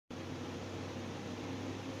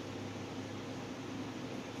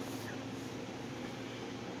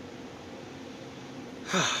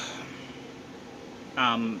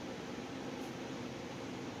um,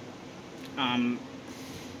 um,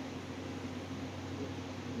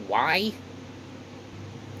 why?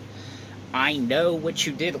 I Know What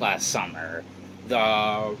You Did Last Summer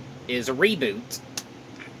is a reboot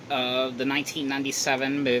of the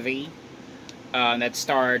 1997 movie that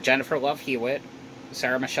starred Jennifer Love Hewitt,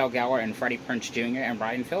 Sarah Michelle Gellar, and Freddie Prinze Jr. and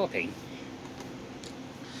Ryan Phillippe.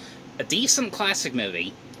 A decent classic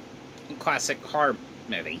horror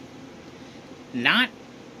movie. Not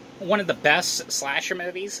one of the best slasher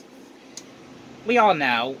movies. We all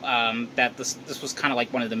know that this was kind of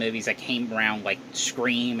like one of the movies that came around, like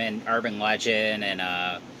Scream and Urban Legend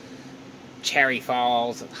and Cherry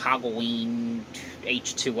Falls, Halloween,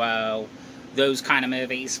 H2O, those kind of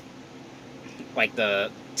movies, like the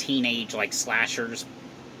teenage like slashers.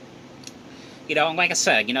 You know, and like I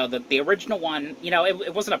said, you know, the original one, you know,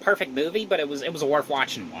 it wasn't a perfect movie, but it was a worth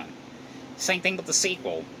watching one. Same thing with the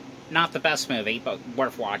sequel. Not the best movie, but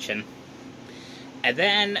worth watching. And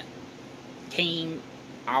then came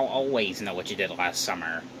I'll Always Know What You Did Last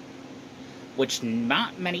Summer, which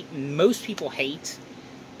most people hate,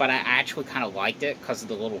 but I actually kind of liked it because of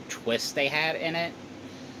the little twist they had in it.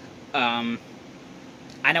 I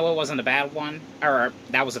know it wasn't a bad one, or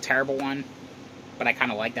that was a terrible one, but I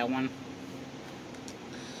kind of liked that one.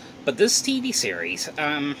 But this TV series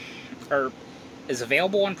is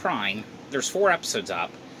available on Prime. There's 4 episodes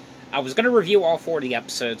up. I was going to review all 4 of the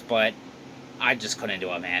episodes, but I just couldn't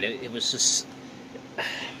do it, man. It was just...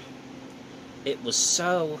 It was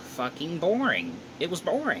so fucking boring. It was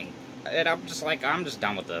boring. And I'm just like, I'm just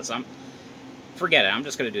done with this. Forget it. I'm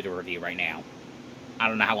just going to do the review right now. I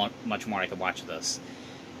don't know how much more I could watch this.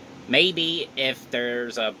 Maybe if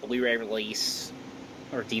there's a Blu-ray release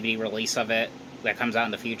or DVD release of it that comes out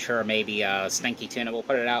in the future, maybe Stinky Tuna will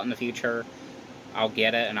put it out in the future, I'll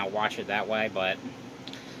get it and I'll watch it that way. But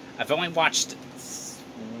I've only watched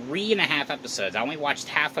 3.5 episodes. I only watched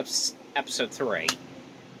half of episode 3.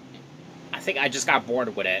 I think I just got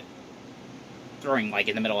bored with it during, like,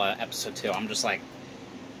 in the middle of episode 2. I'm just like...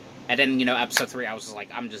 And then, you know, episode 3, I was just like,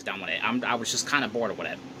 I'm just done with it. I was just kind of bored with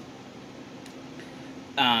it.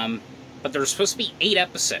 But there's supposed to be 8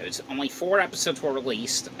 episodes. Only 4 episodes were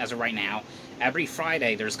released as of right now. Every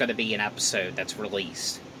Friday, there's going to be an episode that's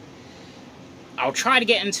released. I'll try to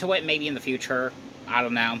get into it maybe in the future. I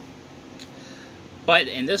don't know. But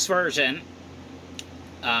in this version,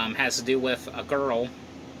 has to do with a girl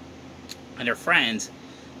and her friends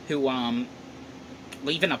who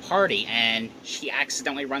leaving a party and she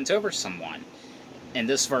accidentally runs over someone. In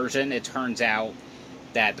this version, it turns out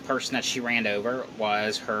that the person that she ran over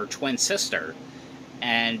was her twin sister.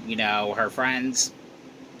 And, you know, her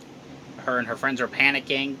and her friends are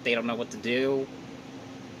panicking. They don't know what to do.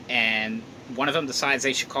 And one of them decides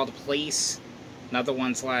they should call the police. Another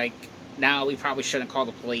one's like, no, we probably shouldn't call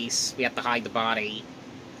the police. We have to hide the body.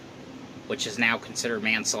 Which is now considered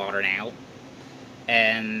manslaughter now.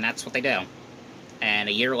 And that's what they do. And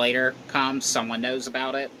a year later comes, someone knows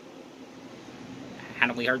about it.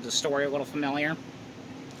 Hadn't we heard the story a little familiar?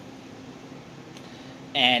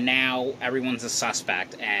 And now everyone's a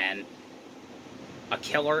suspect, and a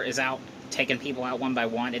killer is out taking people out one by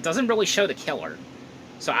one. It doesn't really show the killer.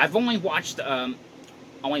 So I've only watched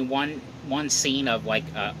only one scene of like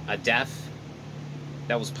a death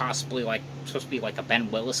that was possibly like supposed to be like a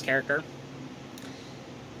Ben Willis character.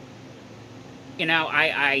 You know,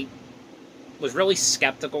 I was really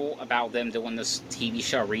skeptical about them doing this TV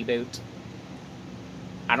show reboot.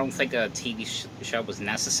 I don't think a TV show was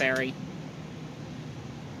necessary.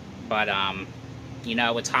 But, you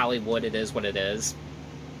know, it's Hollywood, it is what it is.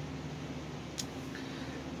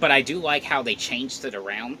 But I do like how they changed it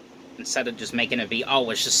around. Instead of just making it be, oh,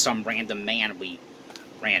 it's just some random man we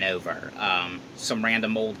ran over. Some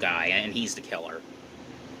random old guy, and he's the killer.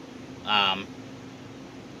 I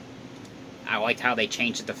liked how they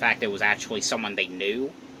changed it, the fact that it was actually someone they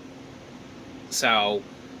knew. So,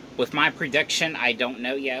 with my prediction, I don't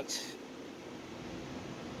know yet.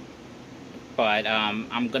 But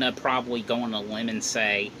I'm going to probably go on a limb and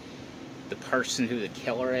say the person who the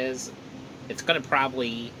killer is, it's going to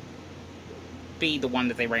probably be the one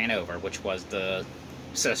that they ran over, which was the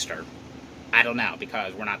sister. I don't know,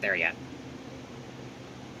 because we're not there yet.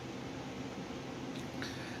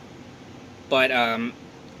 But I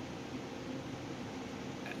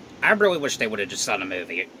really wish they would have just done a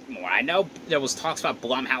movie more. I know there was talks about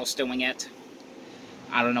Blumhouse doing it.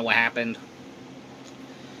 I don't know what happened.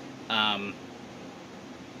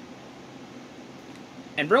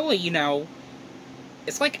 And really, you know,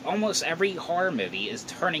 it's like almost every horror movie is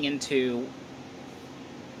turning into...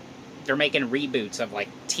 They're making reboots of, like,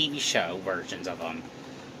 TV show versions of them.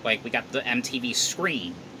 Like, we got the MTV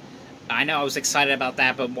Screen. I know I was excited about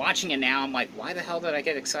that, but watching it now, I'm like, why the hell did I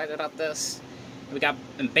get excited about this? We got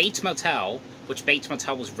Bates Motel, which Bates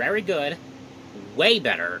Motel was very good, way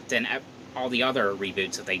better than all the other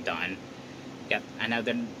reboots that they've done. I know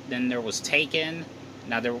then there was Taken,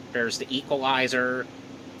 now there's The Equalizer,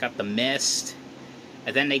 got The Mist,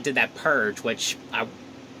 and then they did that Purge, which I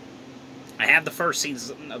have the first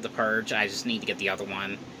season of The Purge, I just need to get the other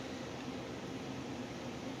one.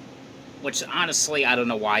 Which, honestly, I don't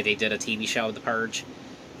know why they did a TV show of The Purge.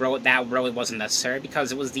 That really wasn't necessary,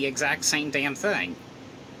 because it was the exact same damn thing.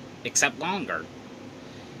 Except longer.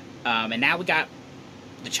 And now we got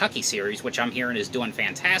the Chucky series, which I'm hearing is doing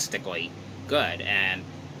fantastically good. And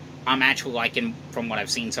I'm actually liking, from what I've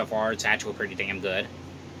seen so far, it's actually pretty damn good.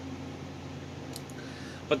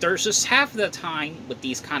 But there's just half the time with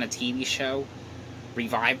these kind of TV show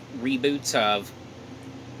reboots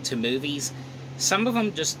to movies, some of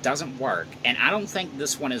them just doesn't work, and I don't think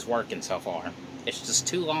this one is working so far. It's just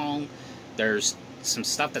too long. There's some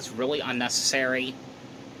stuff that's really unnecessary.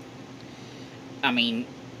 I mean,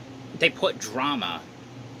 they put drama.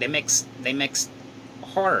 They mix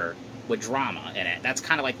horror with drama in it. That's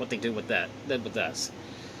kind of like what they do with this.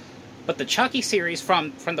 But the Chucky series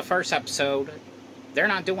from the first episode, they're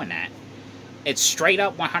not doing that. It's straight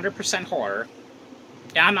up 100% horror.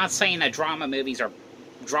 I'm not saying that drama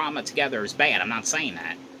together is bad. I'm not saying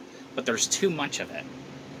that. But there's too much of it.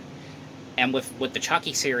 And with the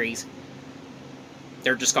Chucky series,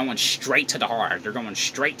 they're just going straight to the horror. They're going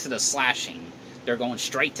straight to the slashing. They're going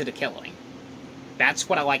straight to the killing. That's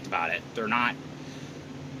what I liked about it. They're not...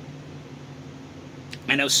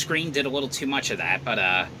 I know Scream did a little too much of that,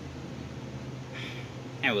 but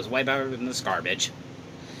it was way better than this garbage.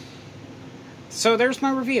 So there's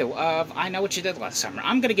my review of I Know What You Did Last Summer.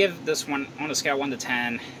 I'm going to give this one, on a scale of 1 to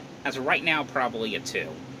 10, as of right now, probably a 2.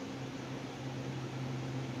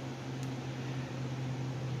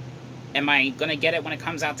 Am I going to get it when it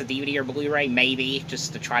comes out to DVD or Blu-ray? Maybe,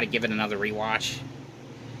 just to try to give it another rewatch.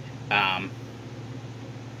 I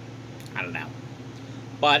don't know.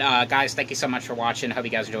 But, guys, thank you so much for watching. Hope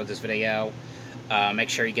you guys enjoyed this video. Make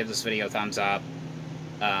sure you give this video a thumbs up.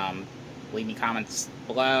 Leave me comments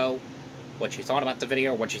below what you thought about the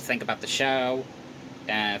video, what you think about the show,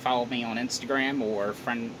 and follow me on Instagram or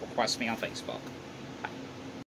friend request me on Facebook.